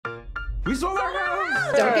We sold our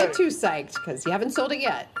house! Don't get too psyched because you haven't sold it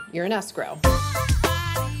yet. You're in escrow.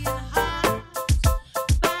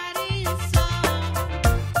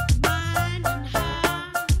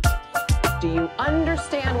 Do you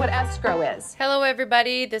understand what escrow is? Hello,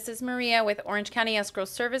 everybody. This is Maria with Orange County Escrow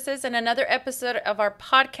Services and another episode of our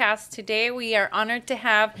podcast. Today, we are honored to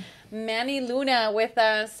have Manny Luna with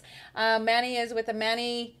us. Manny is with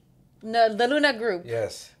the Luna Group.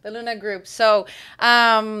 Yes. The Luna Group. So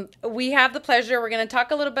we have the pleasure. We're going to talk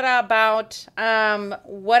a little bit about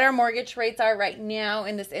what our mortgage rates are right now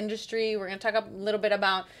in this industry. We're going to talk a little bit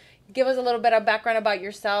about, give us a little bit of background about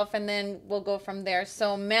yourself, and then we'll go from there.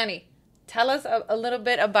 So, Manny, tell us a little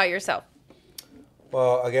bit about yourself.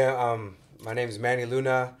 Well, again, my name is Manny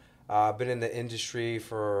Luna. I've been in the industry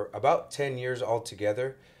for about 10 years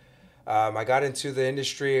altogether. I got into the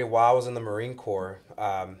industry while I was in the Marine Corps.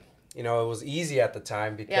 It was easy at the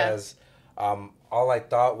time because all I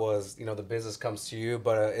thought was, the business comes to you.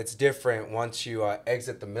 But it's different once you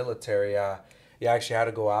exit the military. You actually had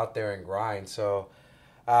to go out there and grind. So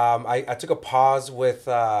I took a pause with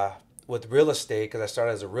real estate because I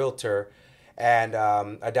started as a realtor. And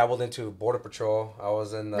I dabbled into Border Patrol. I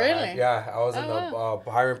was in the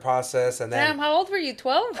the hiring process, and then Damn, how old were you?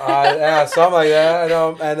 12? Something like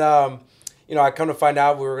that. I come to find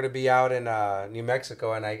out we were going to be out in New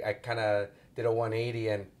Mexico, and I kind of did a 180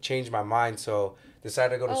 and changed my mind. So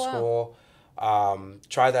decided to go to school,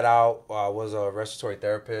 try that out. Was a respiratory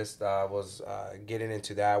therapist. Was getting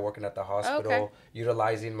into that, working at the hospital,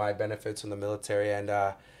 utilizing my benefits from the military, and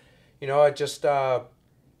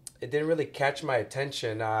it didn't really catch my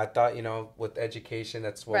attention. I thought, with education,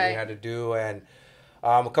 that's what we had to do. And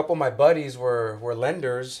a couple of my buddies were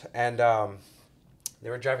lenders, and they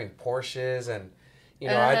were driving Porsches. And,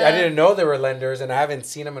 I didn't know they were lenders, and I haven't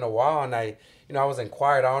seen them in a while. And I was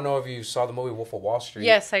inquired. I don't know if you saw the movie Wolf of Wall Street.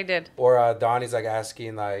 Yes, I did. Or Donnie's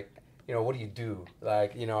asking, what do you do? I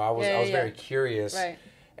was very curious. Right.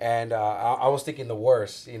 And I was thinking the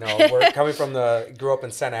worst, we're coming from grew up in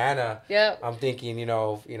Santa Ana. Yeah. I'm thinking,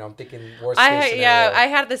 I'm thinking worst case scenario. Yeah, I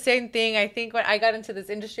had the same thing. I think when I got into this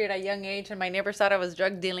industry at a young age and my neighbors thought I was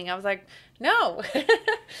drug dealing, I was like, no.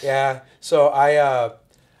 Yeah. So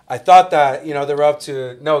I thought that, they were up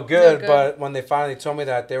to no good, but when they finally told me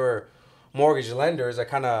that they were mortgage lenders, I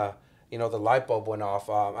kind of, the light bulb went off.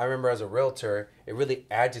 I remember as a realtor, it really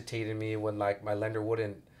agitated me when my lender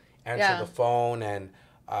wouldn't answer the phone and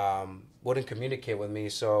wouldn't communicate with me,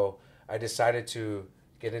 so I decided to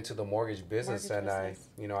get into the mortgage business, I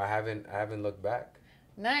haven't looked back.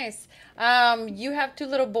 Nice. You have two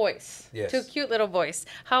little boys. Yes. Two cute little boys.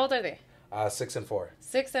 How old are they? 6 and 4.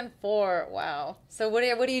 6 and 4. Wow. So what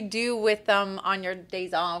do you do with them on your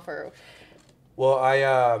days off or?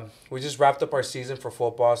 Well, we just wrapped up our season for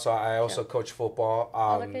football, so I also coach football.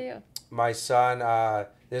 Look at you. My son,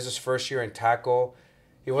 this is his first year in tackle.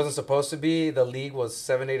 He wasn't supposed to be. The league was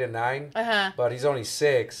 7, 8, and 9, but he's only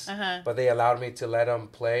 6. But they allowed me to let him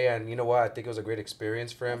play, and you know what? I think it was a great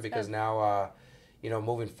experience for him because now,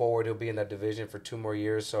 moving forward, he'll be in that division for 2 more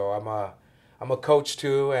years. So I'm a coach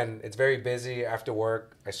too, and it's very busy after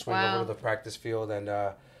work. I swing over to the practice field, and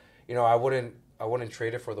I wouldn't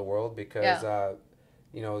trade it for the world because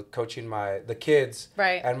coaching the kids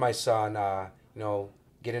and my son,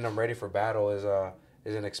 getting them ready for battle is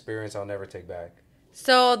an experience I'll never take back.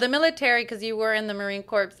 So the military, because you were in the Marine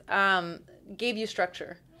Corps, gave you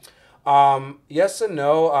structure. Yes and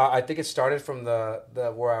no. I think it started from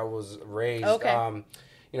the where I was raised. Okay.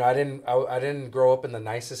 I didn't grow up in the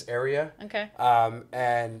nicest area. Okay.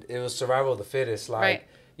 And it was survival of the fittest.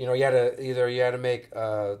 You had to make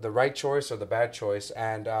the right choice or the bad choice,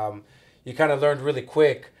 and you kind of learned really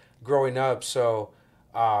quick growing up. So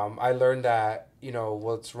I learned that.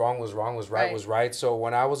 What's wrong was wrong, was right was right. So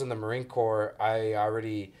when I was in the Marine Corps, I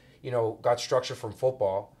already, got structure from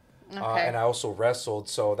football. And I also wrestled.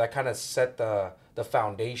 So that kind of set the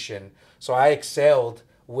foundation. So I excelled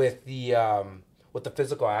with the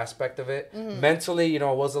physical aspect of it. Mentally, it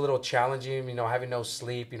was a little challenging, having no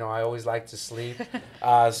sleep. I always liked to sleep.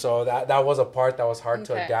 So that was a part that was hard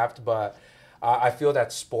to adapt. But I feel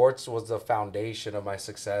that sports was the foundation of my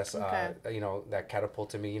success, that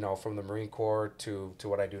catapulted me, from the Marine Corps to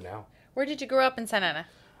what I do now. Where did you grow up in Santa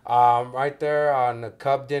Ana? Right there on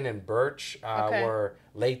Cubden and Birch, where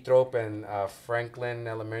Lathrop and Franklin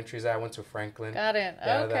Elementary's at. I went to Franklin. Got it.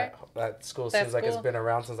 Yeah, that school seems like it's been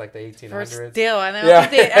around since the 1800s. Still, and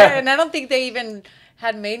I don't think they even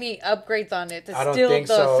had many upgrades on it. I don't think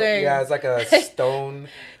so. Same. Yeah, it's like a stone.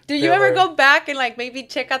 Do you ever go back and maybe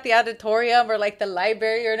check out the auditorium or the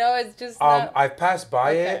library, or no? It's just I've passed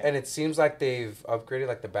by it, and it seems like they've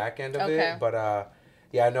upgraded the back end of it, but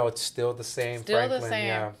Yeah, no, it's still the same. Still Franklin, the same.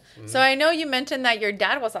 Yeah. So I know you mentioned that your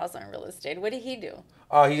dad was also in real estate. What did he do?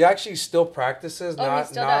 He actually still practices, Oh, he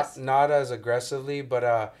still does. not as aggressively,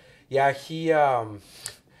 but yeah,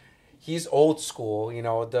 he's old school. You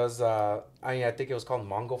know, does I mean, I think it was called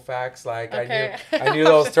Mongo Facts. Like Okay. I knew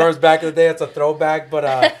those terms back in the day. It's a throwback, but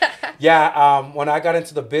yeah. When I got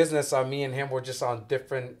into the business, me and him were just on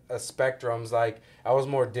different spectrums. Like I was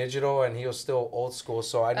more digital, and he was still old school.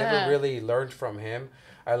 So I never really learned from him.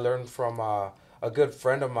 I learned from a good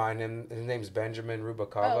friend of mine, and his name's Benjamin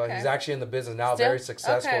Rubacava. Oh, okay. He's actually in the business now, Still? very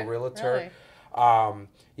successful Okay, realtor. really?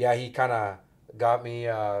 Yeah, he kind of got me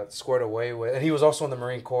squared away with, and he was also in the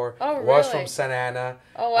Marine Corps. Oh, Was really? from Santa Ana.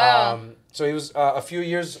 Oh, wow. So he was a few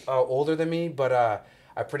years older than me, but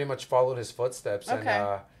I pretty much followed his footsteps, Okay.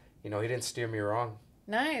 and you know, he didn't steer me wrong.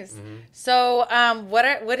 Nice. Mm-hmm. So,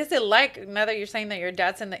 what is it like now that you're saying that your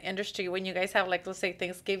dad's in the industry when you guys have, like, let's say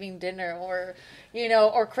Thanksgiving dinner or, you know,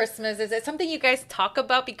 or Christmas? Is it something you guys talk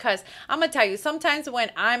about? Because I'm gonna tell you, sometimes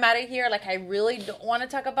when I'm out of here, like, I really don't want to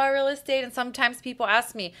talk about real estate, and sometimes people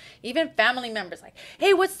ask me, even family members, like,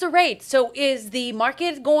 hey, what's the rate? So is the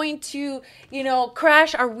market going to, you know,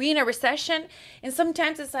 crash? Are we in a recession? And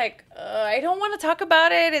sometimes it's like, I don't want to talk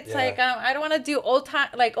about it. It's like, I don't want to do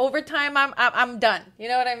overtime. I'm done. You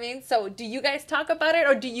know what I mean? So do you guys talk about it,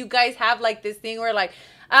 or do you guys have like this thing where like,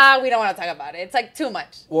 we don't want to talk about it? It's like too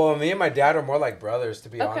much. Well, me and my dad are more like brothers, to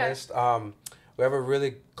be Okay. honest. We have a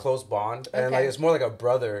really close bond, and Okay. like it's more like a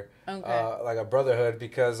brother, Okay. like a brotherhood,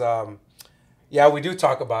 because yeah, we do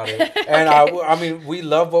talk about it, and I mean, we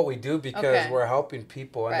love what we do because Okay. we're helping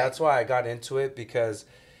people, and Right. that's why I got into it. Because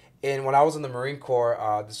when I was in the Marine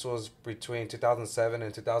Corps, this was between 2007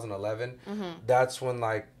 and 2011. Mm-hmm. That's when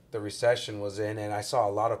like the recession was in, and I saw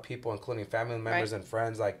a lot of people, including family members Right. and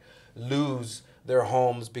friends, like lose their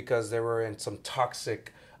homes because they were in some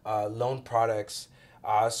toxic loan products.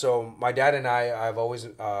 So my dad and I've always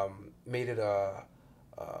made it a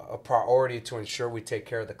priority to ensure we take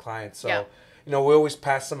care of the clients. So, Yeah. you know, we always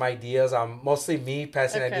pass some ideas. Mostly me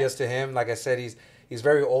passing Okay. ideas to him. Like I said, he's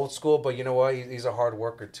very old school, but you know what? He's a hard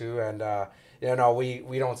worker too, and you know,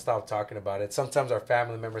 we don't stop talking about it. Sometimes our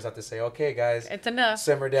family members have to say, "Okay, guys, It's enough.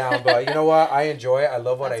 simmer down." But you know what? I enjoy it. I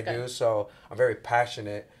love what That's I good. do, so I'm very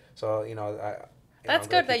passionate. So you know, That's I'm gonna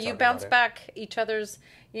good that keep you talking bounce about it. back each other's,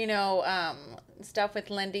 you know, stuff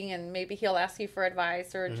with lending, and maybe he'll ask you for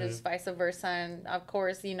advice or Mm-hmm. just vice versa. And of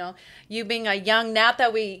course, you know, you being a young, now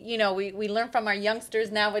that we learn from our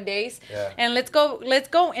youngsters nowadays. Yeah. And let's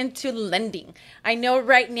go into lending. I know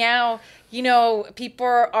right now, you know,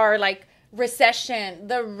 people are like, recession,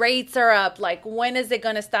 the rates are up. Like, when is it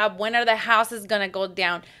going to stop? When are the houses going to go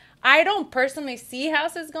down? I don't personally see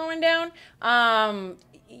houses going down.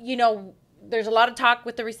 You know, there's a lot of talk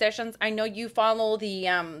with the recessions. I know you follow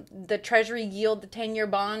the Treasury yield, the 10-year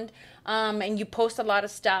bond, and you post a lot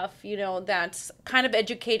of stuff, you know, that's kind of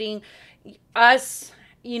educating us,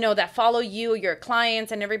 you know, that follow you, your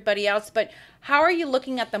clients, and everybody else. But how are you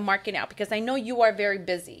looking at the market now? Because I know you are very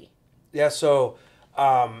busy. Yeah. So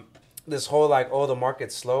this whole like, oh, the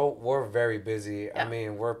market's slow. We're very busy. Yeah. I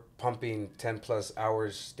mean, we're pumping 10+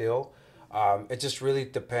 hours still. It just really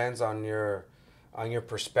depends on your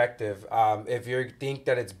perspective. If you think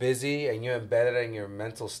that it's busy and you embed it in your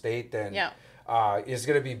mental state, then it's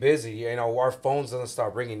gonna be busy. You know, our phones doesn't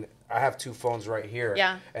stop ringing. I have 2 phones right here,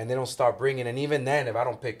 and they don't stop ringing. And even then, if I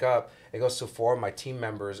don't pick up, it goes to 4 of my team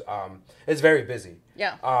members. It's very busy.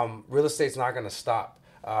 Real estate's not gonna stop.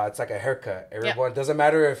 It's like a haircut. Everyone doesn't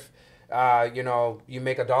matter if you know, you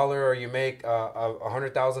make $1 or you make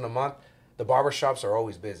 100,000 a month. The barbershops are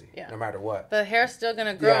always busy, no matter what. The hair's still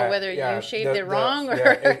gonna grow, whether you shaved it wrong or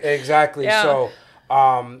exactly. So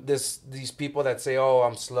these people that say, "Oh,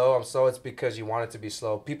 I'm slow," it's because you want it to be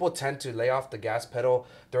slow. People tend to lay off the gas pedal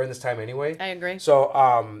during this time anyway. I agree. So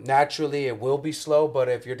naturally, it will be slow, but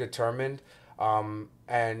if you're determined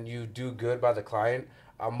and you do good by the client,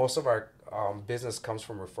 most of our business comes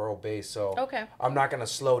from referral base. So I'm not gonna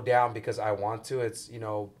slow down because I want to. It's, you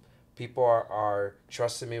know, people are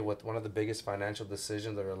trusting me with one of the biggest financial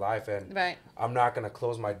decisions of their life, and I'm not going to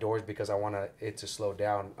close my doors because I want it to slow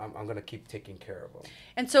down. I'm going to keep taking care of them.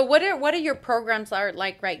 And so what are your programs are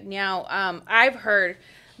like right now? I've heard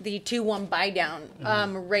the 2-1 buy down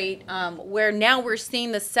rate, where now we're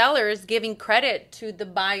seeing the sellers giving credit to the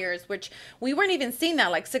buyers, which we weren't even seeing that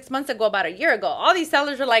like 6 months ago, about a year ago. All these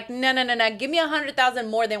sellers were like, no, give me 100,000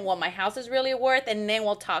 more than what my house is really worth, and then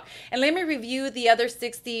we'll talk. And let me review the other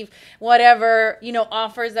 60 whatever, you know,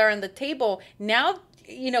 offers that are on the table. Now,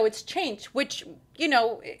 you know, it's changed, which, you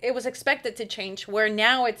know, it was expected to change, where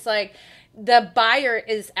now it's like, the buyer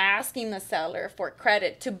is asking the seller for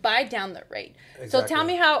credit to buy down the rate. Exactly. So tell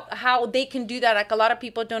me how they can do that. Like a lot of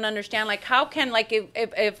people don't understand. Like how can, like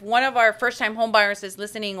if one of our first time home buyers is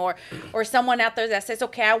listening, or someone out there that says,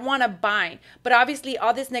 okay, I want to buy, but obviously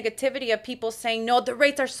all this negativity of people saying, no, the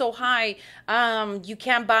rates are so high, you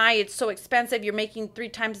can't buy, it's so expensive, you're making 3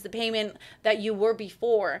 times the payment that you were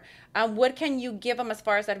before. What can you give them as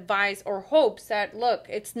far as advice or hopes that, look,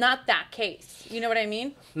 it's not that case? You know what I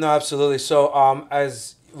mean? No, absolutely. So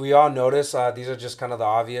as we all notice, these are just kind of the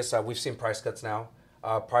obvious. We've seen price cuts now.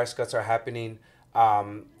 Price cuts are happening.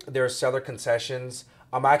 There are seller concessions.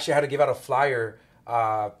 I actually had to give out a flyer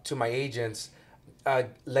to my agents,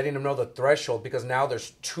 letting them know the threshold, because now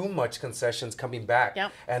there's too much concessions coming back.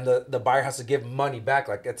 Yep. And the buyer has to give money back.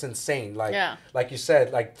 Like, it's insane. Like, yeah. like you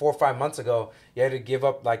said, like 4 or 5 months ago, you had to give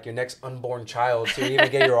up like your next unborn child to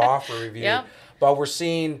even get your offer reviewed. Yep. But we're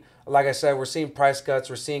seeing, like I said, we're seeing price cuts,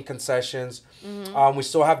 we're seeing concessions. We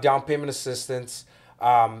still have down payment assistance.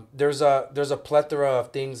 There's a plethora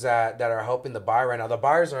of things that are helping the buyer right now. The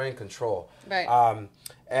buyers are in control. Right.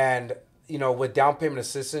 And you know, with down payment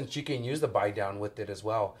assistance, you can use the buy down with it as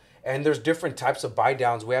well. And there's different types of buy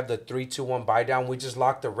downs. We have the 3-2-1 buy down. We just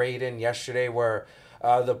locked the rate in yesterday where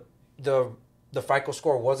the FICO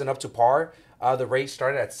score wasn't up to par. The rate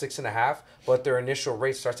started at 6.5, but their initial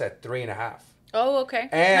rate starts at 3.5. Oh, okay.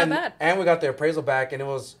 And, not bad. And we got the appraisal back, and it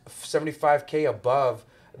was $75K above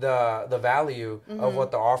the value of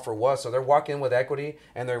what the offer was. So they're walking in with equity,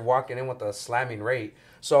 and they're walking in with a slamming rate.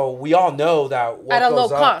 So we all know that what at a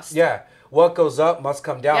goes low up, cost. yeah, what goes up must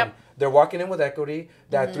come down. Yep. They're walking in with equity.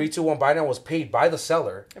 That 3-2-1 buy down was paid by the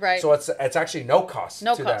seller. Right. So it's actually no cost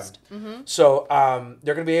to cost. them. So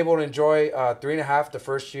they're going to be able to enjoy 3.5 the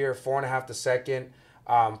first year, 4.5 the second,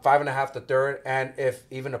 5.5 the third, and if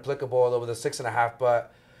even applicable, over the 6.5.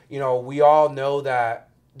 But you know, we all know that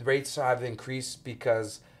the rates have increased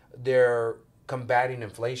because they're combating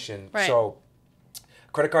inflation. Right. So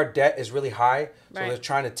credit card debt is really high, so Right. they're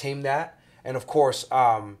trying to tame that. And of course,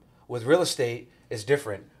 with real estate, it's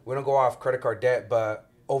different. We don't go off credit card debt, but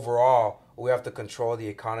overall, we have to control the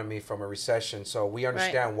economy from a recession. So we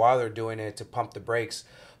understand why they're doing it, to pump the brakes.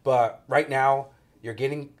 But right now, you're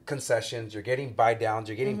getting concessions, you're getting buy downs,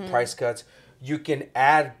 you're getting price cuts. You can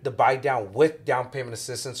add the buy down with down payment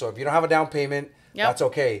assistance. So if you don't have a down payment, that's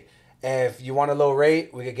okay. If you want a low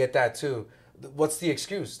rate, we could get that too. What's the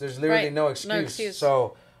excuse? There's literally no excuse. No excuse.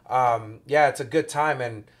 So, yeah, it's a good time.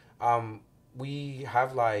 And we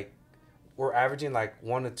have we're averaging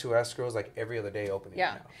 1 to 2 escrows every other day opening.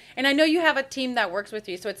 Yeah. Now. And I know you have a team that works with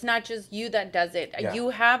you, so it's not just you that does it. Yeah. You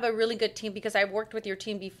have a really good team, because I've worked with your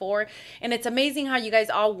team before, and it's amazing how you guys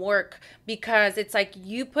all work, because it's like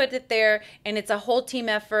you put it there and it's a whole team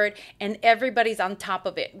effort and everybody's on top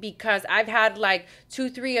of it. Because I've had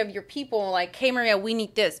 2-3 of your people hey, Maria, we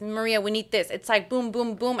need this. Maria, we need this. It's boom,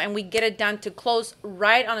 boom, boom, and we get it done to close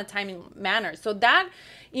right on a timing manner. So that,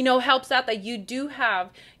 helps out that you do have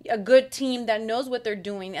a good team that knows what they're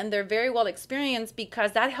doing, and they're very well experienced,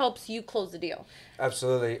 because that helps you close the deal.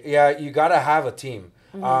 Absolutely. Yeah, you got to have a team.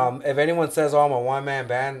 If anyone says, oh, I'm a one-man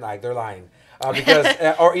band, they're lying. Because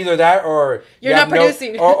or either that, or you're not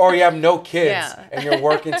producing. or you have no kids, Yeah. and you're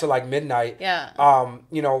working till midnight. Yeah.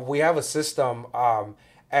 We have a system,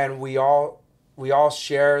 and we all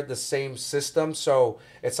share the same system. So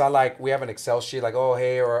it's not like we have an Excel sheet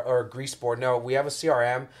or a grease board. No, we have a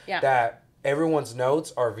CRM that everyone's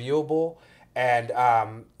notes are viewable, and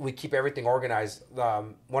we keep everything organized.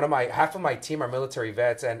 Half of my team are military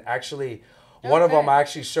vets, and actually one of them I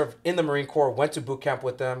actually served in the Marine Corps, went to boot camp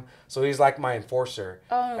with them. So he's like my enforcer.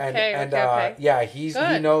 Oh, okay. And yeah, he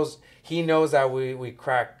knows that we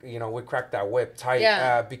crack that whip tight.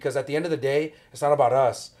 Yeah. Because at the end of the day, it's not about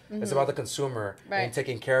us. It's about the consumer and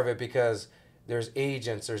taking care of it, because there's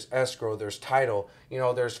agents, there's escrow, there's title.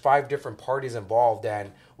 There's 5 different parties involved,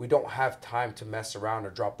 and we don't have time to mess around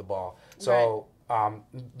or drop the ball. So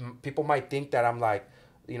people might think that I'm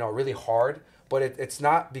really hard, but it's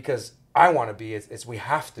not because I want to be. It's we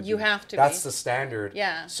have to be. You have to That's be. the standard.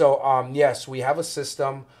 Yeah. So yes, we have a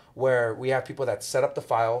system where we have people that set up the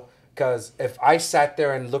file. Because if I sat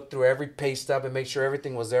there and looked through every pay stub and make sure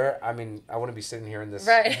everything was there, I wouldn't be sitting here in this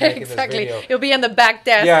making exactly. this video. You'll be on the back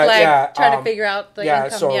desk, trying to figure out the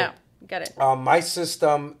income. So, got it. My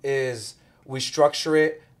system is we structure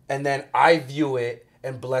it, and then I view it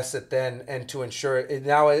and bless it then, and to ensure it.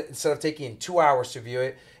 Now, instead of taking 2 hours to view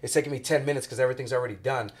it, it's taking me 10 minutes because everything's already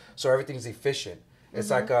done. So everything's efficient. It's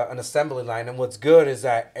like an assembly line. And what's good is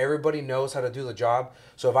that everybody knows how to do the job.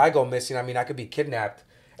 So if I go missing, I could be kidnapped.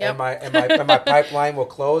 Yep. And my pipeline will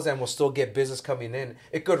close, and we'll still get business coming in.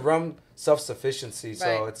 It could run self-sufficiency.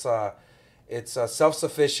 So Right. It's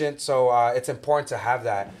self-sufficient, so it's important to have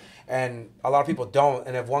that. And a lot of people don't.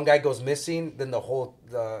 And if one guy goes missing, then the whole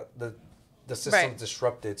the system's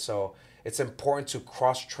disrupted. So it's important to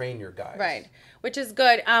cross-train your guys. Right. Which is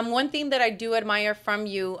good. One thing that I do admire from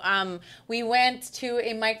you, we went to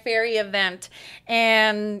a Mike Ferry event,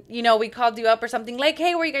 and we called you up or something like,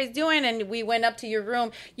 "Hey, what are you guys doing?" And we went up to your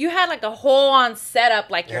room. You had like a whole on setup,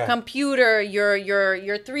 like your computer, your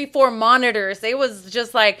 3-4 monitors. It was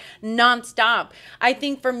just like nonstop. I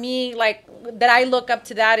think for me, like that, I look up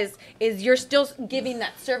to that is you're still giving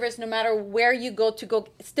that service no matter where you go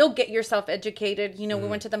still get yourself educated. We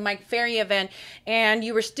went to the Mike Ferry event, and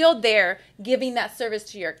you were still there giving that service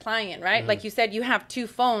to your client, right? Like you said, you have 2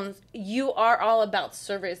 phones. You are all about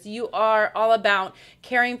service. You are all about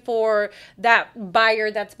caring for that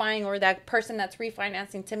buyer that's buying or that person that's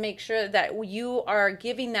refinancing to make sure that you are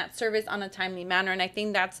giving that service on a timely manner. And I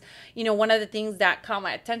think that's, one of the things that caught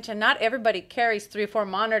my attention. Not everybody carries 3-4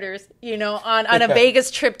 monitors, on a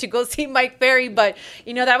Vegas trip to go see Mike Ferry, but,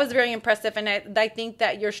 that was very impressive. And I think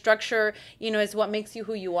that your structure, is what makes you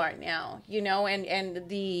who you are now, and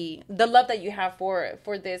the love that you have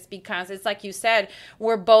for this, because it's like you said,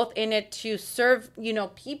 we're both in it to serve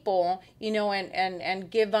people,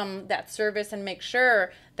 and give them that service and make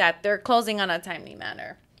sure that they're closing on a timely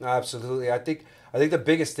manner. Absolutely. I think the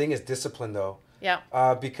biggest thing is discipline, though. Yeah.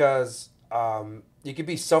 Because you could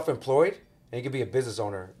be self-employed and you could be a business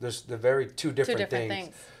owner. They're very two different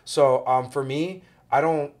things. So for me, I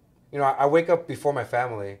don't. I wake up before my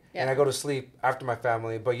family and I go to sleep after my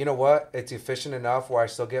family. But you know what? It's efficient enough where I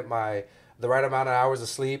still get the right amount of hours of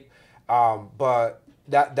sleep. But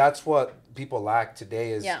that's what people lack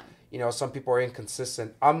today is, some people are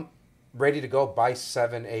inconsistent. I'm ready to go by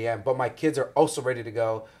 7 a.m. But my kids are also ready to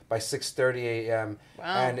go by 6:30 a.m. Wow.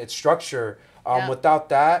 And it's structure. Without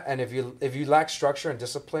that, and if you lack structure and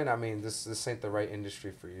discipline, I mean, this ain't the right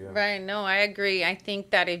industry for you. Right. No, I agree. I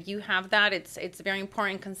think that if you have that, it's very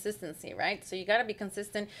important, consistency, right? So you got to be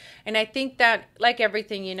consistent. And I think that, like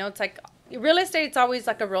everything, it's like real estate, it's always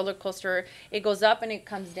like a roller coaster. It goes up and it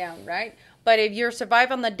comes down, right? But if you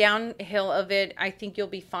survive on the downhill of it, I think you'll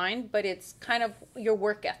be fine. But it's kind of your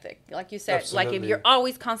work ethic, like you said. Absolutely. Like if you're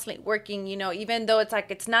always constantly working, even though it's like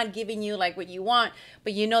it's not giving you like what you want,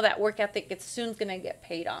 but that work ethic, it's soon going to get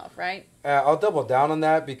paid off, right? I'll double down on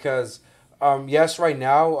that because, yes, right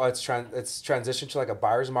now it's transitioned to like a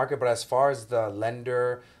buyer's market. But as far as the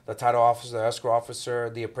lender, the title officer, the escrow officer,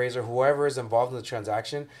 the appraiser, whoever is involved in the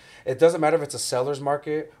transaction, it doesn't matter if it's a seller's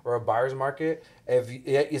market or a buyer's market.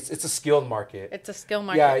 It's a skilled market. It's a skill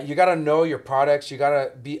market. Yeah, you got to know your products. You got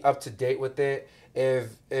to be up to date with it.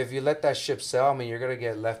 If you let that ship sail, I mean, you're going to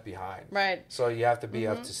get left behind. Right. So you have to be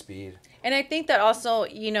up to speed. And I think that also,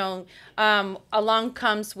 along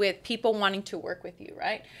comes with people wanting to work with you,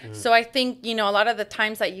 right? So I think, a lot of the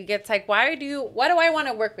times that you get, it's like, why do I want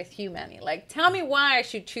to work with you, Manny? Like, tell me why I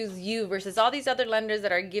should choose you versus all these other lenders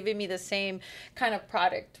that are giving me the same kind of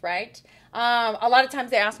product, right? A lot of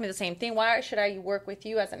times they ask me the same thing. Why should I work with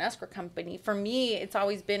you as an escrow company? For me, it's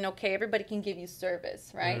always been, okay, everybody can give you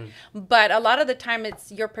service, right? But a lot of the time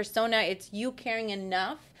it's your persona, it's you caring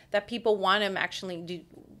enough that people want to actually do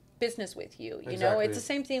business with you. Exactly. It's the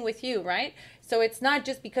same thing with you, right? So it's not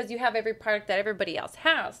just because you have every product that everybody else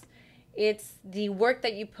has. It's the work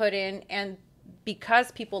that you put in, and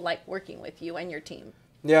because people like working with you and your team.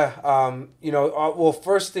 Yeah. Well,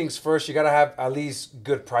 first things first, you got to have at least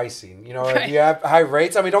good pricing. Right. If you have high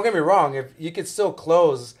rates, I mean, don't get me wrong, if you could still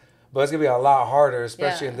close, but it's going to be a lot harder,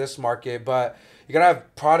 especially in this market. But you got to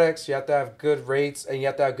have products, you have to have good rates, and you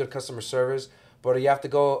have to have good customer service. But you have to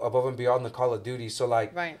go above and beyond the call of duty. So,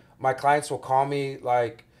 like, my clients will call me,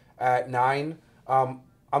 like, at 9. I'm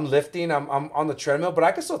lifting. I'm on the treadmill, but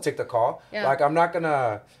I can still take the call. Yeah. Like, I'm not going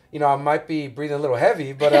to, I might be breathing a little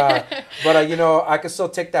heavy, but, I can still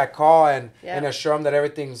take that call and assure them that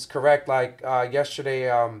everything's correct. Like, yesterday,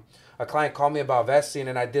 a client called me about vesting,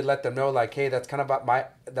 and I did let them know, like, hey, that's kind of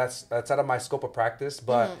that's out of my scope of practice.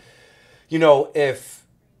 But, if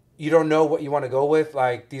you don't know what you want to go with,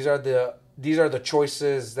 like, these are the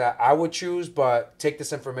choices that I would choose, but take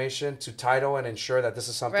this information to title and ensure that this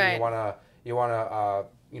is something you want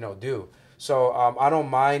to do. So I don't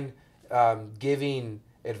mind giving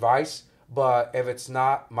advice, but if it's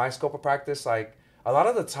not my scope of practice, like a lot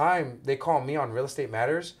of the time they call me on Real Estate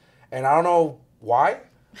Matters, and I don't know why,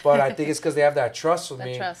 but I think it's because they have that trust with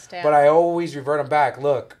me. But I always revert them back.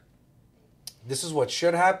 Look, this is what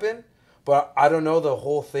should happen, but I don't know the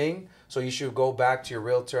whole thing. So you should go back to your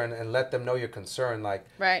realtor and let them know your concern. Like,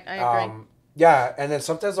 right, I agree. Yeah, and then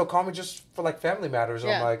sometimes they'll call me just for like family matters. And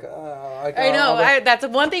Yeah. I'm like, I know. like, That's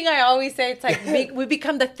one thing I always say. It's like we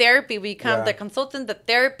become the therapy, we become Yeah. the consultant, the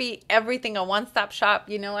therapy, everything, a one-stop shop.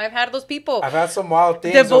 I've had those people. I've had some wild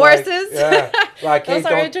things. Divorces. Yeah, like Those hey,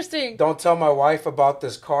 are don't, interesting. Don't tell my wife about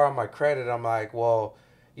this car on my credit. I'm like, well,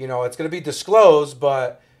 it's gonna be disclosed,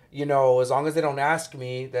 but as long as they don't ask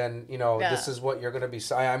me, then Yeah. this is what you're gonna be.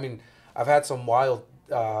 I mean, I've had some wild,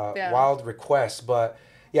 Yeah. wild requests, but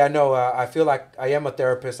yeah, no, I feel like I am a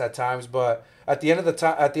therapist at times, but at the end of the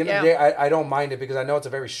Yeah. day, I don't mind it because I know it's a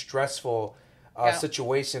very stressful Yeah.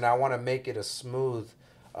 situation. I want to make it a smooth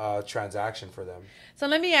transaction for them. So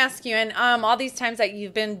let me ask you, and all these times that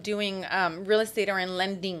you've been doing real estate or in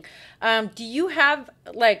lending, do you have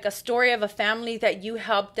like a story of a family that you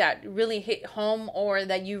helped that really hit home, or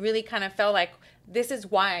that you really kind of felt like this is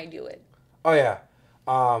why I do it? Oh yeah,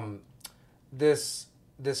 this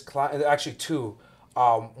client, actually two.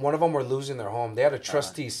 One of them were losing their home. They had a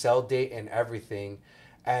trustee sell date and everything,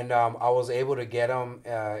 and I was able to get them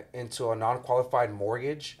into a non-qualified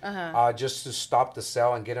mortgage just to stop the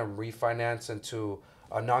sale and get them refinanced into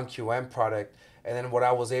a non-QM product. And then what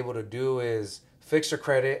I was able to do is fix their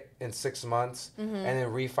credit in 6 months and then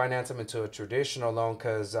refinance them into a traditional loan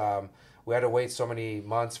because we had to wait so many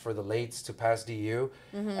months for the lates to pass DU.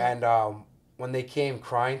 And when they came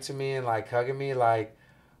crying to me and like hugging me, like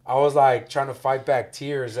I was like trying to fight back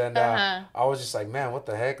tears, and I was just like, man, what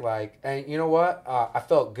the heck? Like, and you know what? I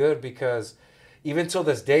felt good because even till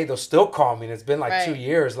this day, they'll still call me, and it's been like 2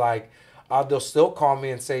 years. Like, they'll still call me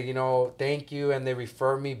and say, thank you, and they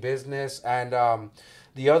refer me business. And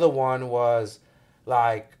the other one was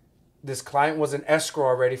like, this client was in escrow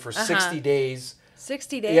already for 60 days.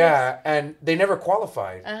 60 days? Yeah, and they never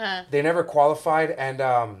qualified. They never qualified,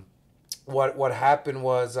 and what happened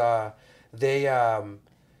was they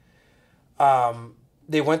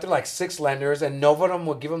went through like 6 lenders, and none of them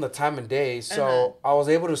would give them the time and day. So I was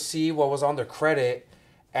able to see what was on their credit,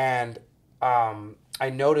 and I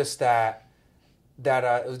noticed that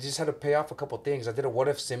it just had to pay off a couple things. I did a what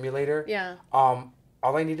if simulator. Yeah. All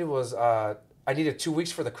I needed was I needed 2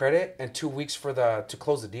 weeks for the credit and 2 weeks to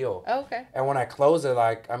close the deal. Oh, okay. And when I closed it,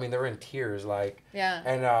 like, I mean, they were in tears, like. Yeah.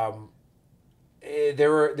 And they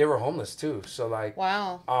were homeless too, so like,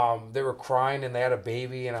 wow. they were crying and they had a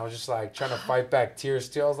baby, and I was just like trying to fight back tears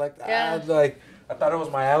too. I was like, Yeah. like I thought it was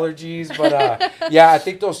my allergies, but yeah, I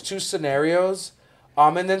think those 2 scenarios,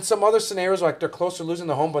 and then some other scenarios like they're close to losing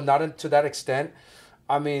the home, but not to that extent.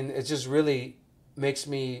 I mean, it just really makes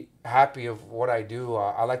me happy of what I do.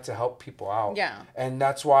 I like to help people out, Yeah. and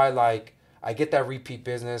that's why like I get that repeat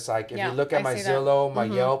business. Like if you look at my Zillow, my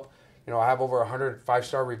Yelp. I have over 100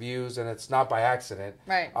 5-star reviews, and it's not by accident.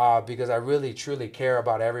 Right. Because I really, truly care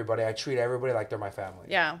about everybody. I treat everybody like they're my family.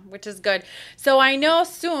 Yeah, which is good. So I know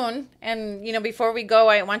soon, and before we go,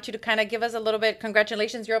 I want you to kind of give us a little bit.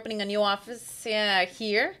 Congratulations, you're opening a new office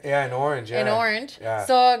here. Yeah, in Orange. Yeah. In Orange. Yeah.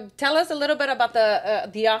 So tell us a little bit about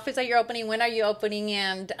the office that you're opening. When are you opening?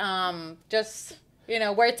 And just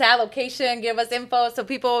where it's at, location, give us info. So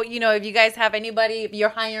people, if you guys have anybody, if you're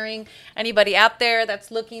hiring anybody out there that's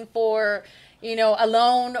looking for, a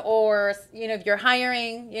loan, or, if you're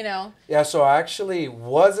hiring, Yeah, so I actually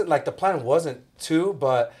wasn't, like, the plan wasn't to,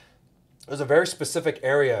 but it was a very specific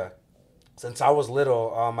area. Since I was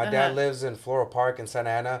little, my dad lives in Floral Park in Santa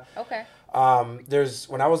Ana. Okay.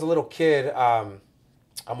 When I was a little kid, I'm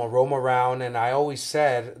a roam around, and I always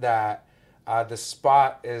said that the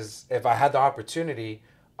spot is, if I had the opportunity,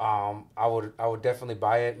 I would definitely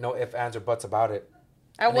buy it. No ifs, ands, or buts about it.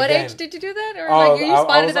 At what age did you do that? Or you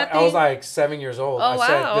spotted that thing? I was like 7 years old. Oh, I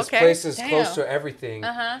said, wow, this okay. place is Damn. close to everything.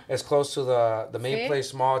 It's close to the main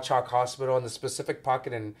place, Mall, Chalk Hospital, and the specific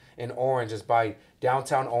pocket in Orange is by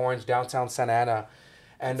downtown Orange, downtown Santa Ana.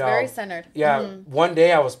 And it's very centered. Yeah, one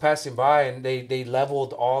day I was passing by, and they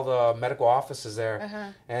leveled all the medical offices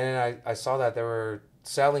there. And I saw that they were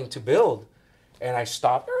selling to build. And I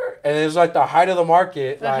stopped, and it was like the height of the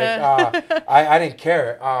market. Like I didn't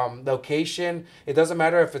care. Location, it doesn't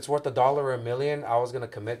matter if it's worth $1 or $1 million. I was gonna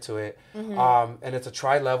commit to it. And it's a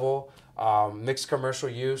tri-level, mixed commercial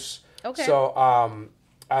use. Okay. So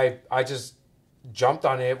I just jumped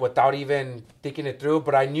on it without even thinking it through.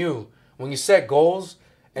 But I knew when you set goals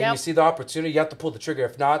and you see the opportunity, you have to pull the trigger.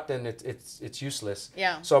 If not, then it's useless.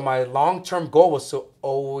 Yeah. So my long-term goal was to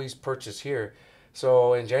always purchase here.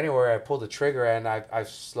 So in January, I pulled the trigger, and I've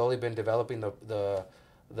slowly been developing the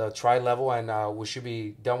tri-level, and we should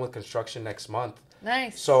be done with construction next month.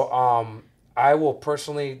 Nice. So I will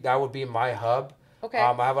personally, that would be my hub. Okay.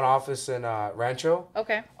 I have an office in Rancho.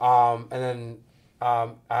 Okay. And then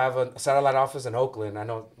I have a satellite office in Oakland. I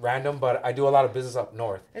know, random, but I do a lot of business up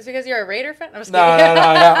north. It's because you're a Raider fan? I'm just No.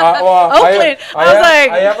 Well, Oakland.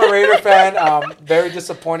 I am a Raider fan. Very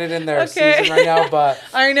disappointed in their season right now, but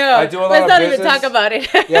I know. I do a lot Let's of not business. even talk about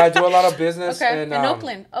it. Yeah, I do a lot of business in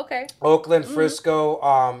Oakland. Okay. Oakland,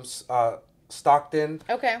 Frisco, Stockton,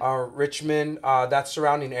 Richmond, that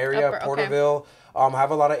surrounding area, Porterville. I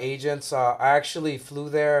have a lot of agents. I actually flew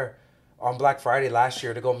there on Black Friday last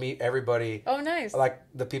year to go meet everybody. Oh, nice. Like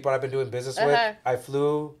the people I've been doing business with. I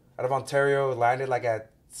flew out of Ontario, landed like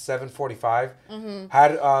at 7:45.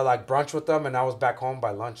 Had like brunch with them, and I was back home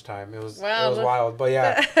by lunchtime. It was wild. But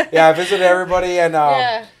yeah, I visited everybody, and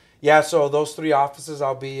so those 3 offices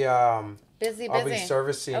I'll be busy. I'll be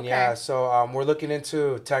servicing. Okay. Yeah, so we're looking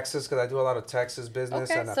into Texas because I do a lot of Texas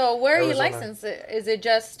business. Okay. And, so where are you Arizona. licensed? Is it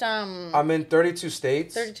just I'm in 32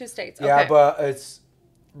 states. 32 states. Okay. Yeah, but it's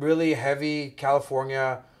really heavy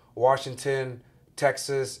California, Washington,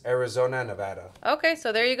 Texas, Arizona, and Nevada. Okay,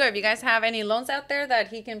 so there you go. If you guys have any loans out there that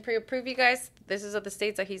he can pre-approve you guys, this is of the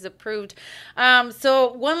states that he's approved.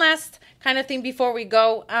 So one last kind of thing before we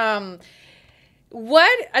go.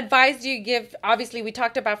 What advice do you give? Obviously, we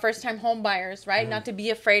talked about first-time home buyers, right? Not to be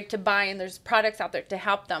afraid to buy, and there's products out there to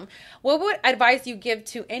help them. What advice you give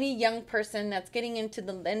to any young person that's getting into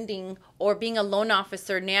the lending or being a loan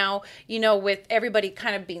officer now, with everybody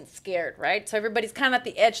kind of being scared, right? So everybody's kind of at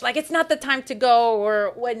the edge, like it's not the time to go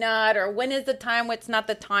or whatnot, or when is the time when it's not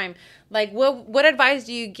the time? Like what advice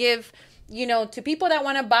do you give, to people that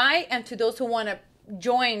want to buy and to those who want to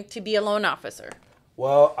join to be a loan officer?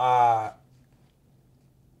 Well,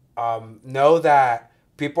 know that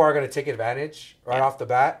people are going to take advantage right off the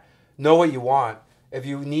bat. Know what you want. If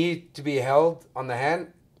you need to be held on the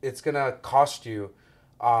hand, it's going to cost you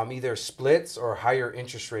either splits or higher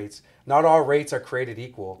interest rates. Not all rates are created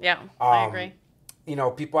equal. Yeah, I agree.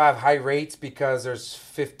 People have high rates because there's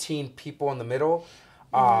 15 people in the middle.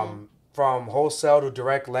 From wholesale to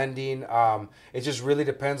direct lending, it just really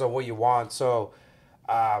depends on what you want. So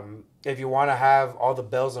if you want to have all the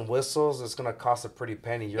bells and whistles, it's going to cost a pretty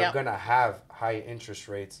penny. You're going to have high interest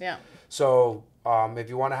rates. Yeah. So if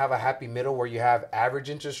you want to have a happy middle where you have average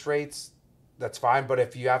interest rates, that's fine. But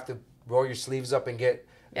if you have to roll your sleeves up and get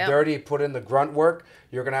dirty, put in the grunt work,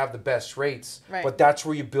 you're going to have the best rates. Right. But that's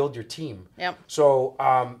where you build your team. Yep. So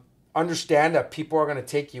understand that people are going to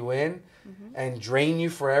take you in and drain you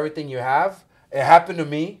for everything you have. It happened to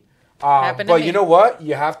me. But you know what?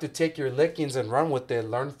 You have to take your lickings and run with it.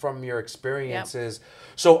 Learn from your experiences. Yep.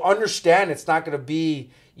 So understand it's not going to be,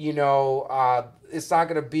 it's not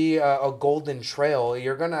going to be a golden trail.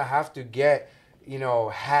 You're going to have to get,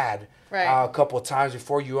 had a couple of times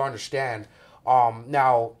before you understand.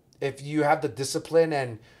 Now, if you have the discipline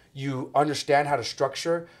and you understand how to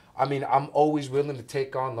structure, I'm always willing to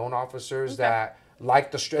take on loan officers that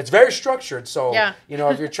like it's very structured. So,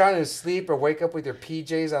 if you're trying to sleep or wake up with your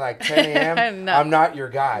PJs at like 10 a.m., I'm not your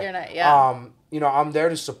guy. You're not, I'm there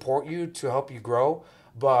to support you, to help you grow,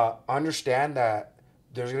 but understand that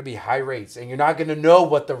there's going to be high rates and you're not going to know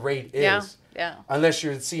what the rate is. Yeah. Unless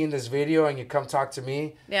you're seeing this video and you come talk to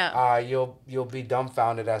me, you'll be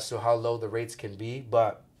dumbfounded as to how low the rates can be.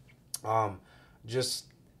 But just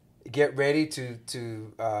get ready to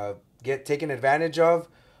get taken advantage of,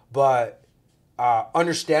 but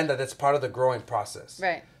understand that that's part of the growing process.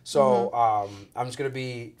 Right. So I'm just going to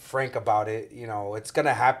be frank about it. It's going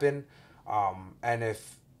to happen. And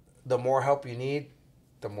if the more help you need,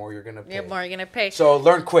 the more you're going to pay. The more you're going to pay. So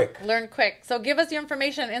learn quick. Learn quick. So give us your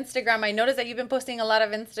information on Instagram. I noticed that you've been posting a lot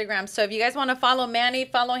of Instagram. So if you guys want to follow Manny,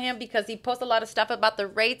 follow him because he posts a lot of stuff about the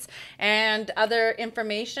rates and other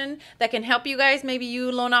information that can help you guys. Maybe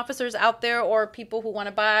you loan officers out there or people who want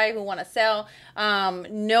to buy, who want to sell,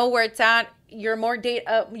 know where it's at. You're more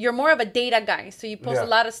of a data guy. So you post a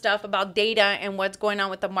lot of stuff about data and what's going on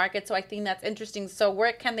with the market. So I think that's interesting. So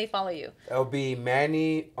where can they follow you? It'll be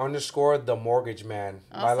Manny_the Mortgage Man.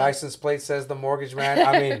 Awesome. My license plate says the Mortgage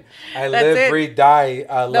Man. I live, breathe, die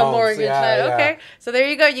loans. The Mortgage Man. Okay. So there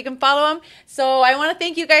you go. You can follow him. So I want to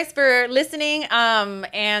thank you guys for listening.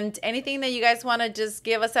 And anything that you guys want to just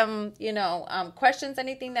give us some, questions,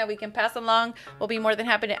 anything that we can pass along, we'll be more than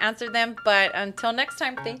happy to answer them. But until next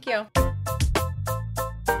time, thank you.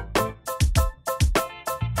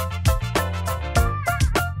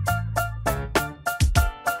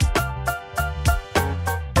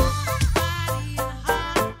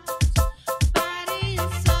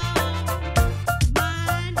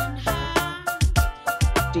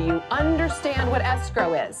 Do you understand what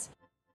escrow is?